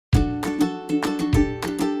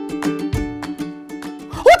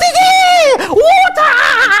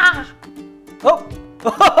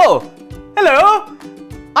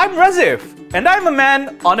I'm Razif, and I'm a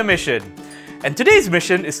man on a mission. And today's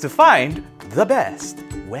mission is to find the best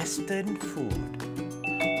Western food.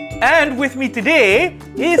 And with me today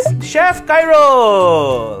is Chef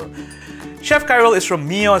Khairul. Chef Khairul is from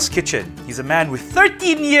Mios Kitchen. He's a man with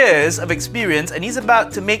 13 years of experience, and he's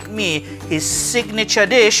about to make me his signature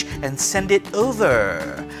dish and send it over.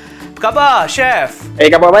 Apa khabar, Chef?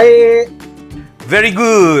 Khabar baik. Very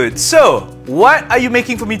good. So, what are you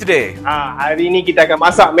making for me today? Hari ini kita akan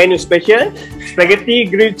masak menu special, spaghetti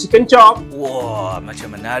grilled chicken chop. Wah,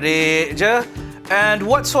 macam menarik je. And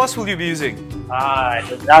what sauce will you be using?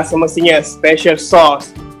 Dah semestinya special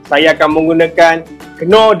sauce. Saya akan menggunakan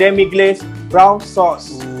Knorr demi glaze brown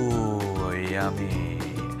sauce. Ooh, yummy.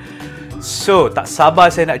 So, tak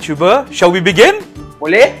sabar saya nak cuba. Shall we begin?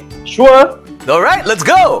 Boleh? Sure. Alright, let's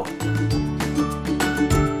go!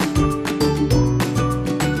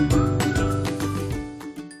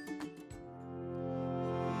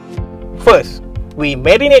 First, we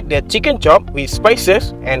marinate the chicken chop with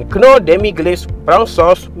spices and Knorr demi glaze brown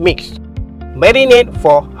sauce mix. Marinate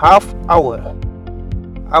for half hour.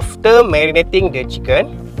 After marinating the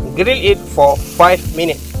chicken, grill it for 5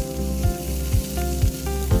 minutes.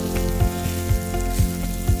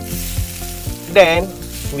 Then,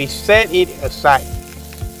 we set it aside.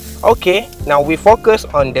 Okay, now we focus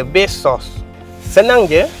on the base sauce. Senang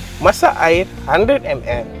je, masak air 100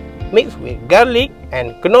 ml. Mix with garlic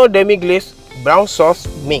and Knorr demi glaze brown sauce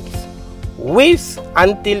mix. Whisk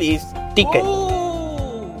until it's thickened.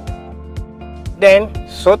 Oh. Then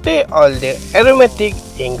saute all the aromatic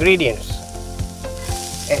ingredients.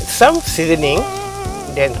 Add some seasoning.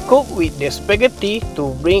 Then cook with the spaghetti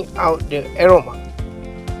to bring out the aroma.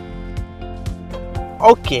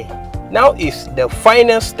 Okay, now is the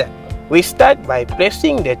final step. We start by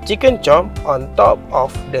placing the chicken chop on top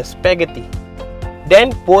of the spaghetti.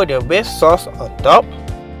 Then pour the base sauce on top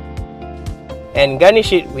and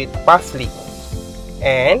garnish it with parsley.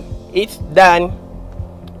 And it's done.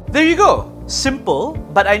 There you go. Simple,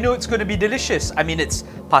 but I know it's going to be delicious. I mean, it's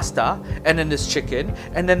pasta, and then there's chicken,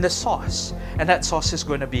 and then the sauce. And that sauce is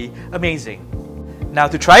going to be amazing. Now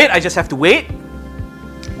to try it, I just have to wait,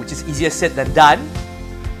 which is easier said than done.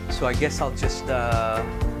 So I guess I'll just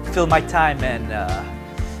fill my time and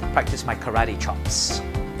practice my karate chops.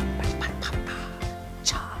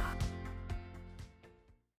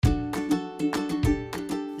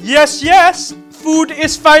 Yes, yes! Food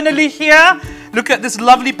is finally here! Look at this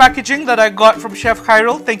lovely packaging that I got from Chef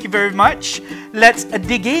Khairul. Thank you very much. Let's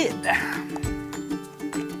dig in.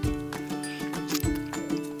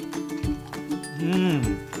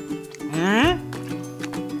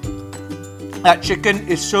 That chicken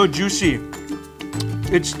is so juicy.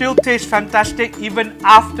 It still tastes fantastic even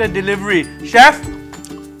after delivery. Chef,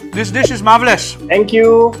 this dish is marvelous. Thank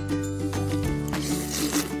you.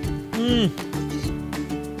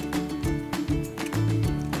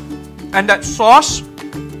 And that sauce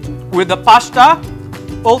with the pasta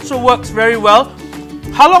also works very well.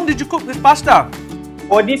 How long did you cook this pasta?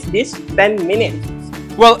 For this dish, 10 minutes.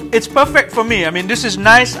 Well, it's perfect for me. I mean, this is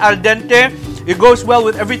nice al dente. It goes well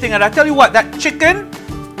with everything. And I tell you what, that chicken,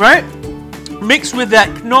 right, mixed with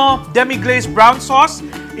that Knorr demi glaze brown sauce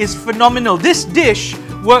is phenomenal. This dish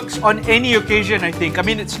works on any occasion, I think. I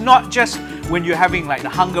mean, it's not just when you're having like the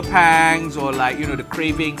hunger pangs or like, you know, the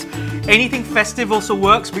cravings. Anything festive also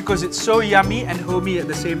works because it's so yummy and homey at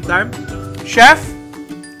the same time. Chef,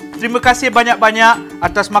 terima kasih banyak-banyak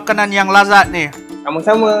atas makanan yang lazat ni.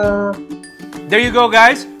 Sama-sama. There you go,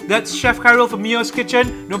 guys. That's Chef Khairul from Mios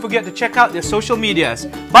Kitchen. Don't forget to check out their social medias.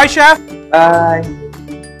 Bye, Chef. Bye.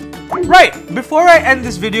 Right, before I end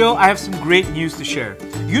this video, I have some great news to share.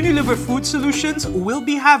 Unilever Food Solutions will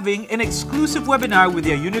be having an exclusive webinar with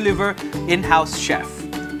their Unilever in-house chef.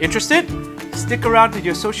 Interested? Stick around with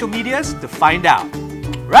your social medias to find out.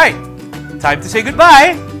 Right, time to say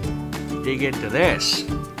goodbye. Dig into this.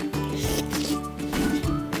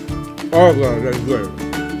 Oh, God, that's good.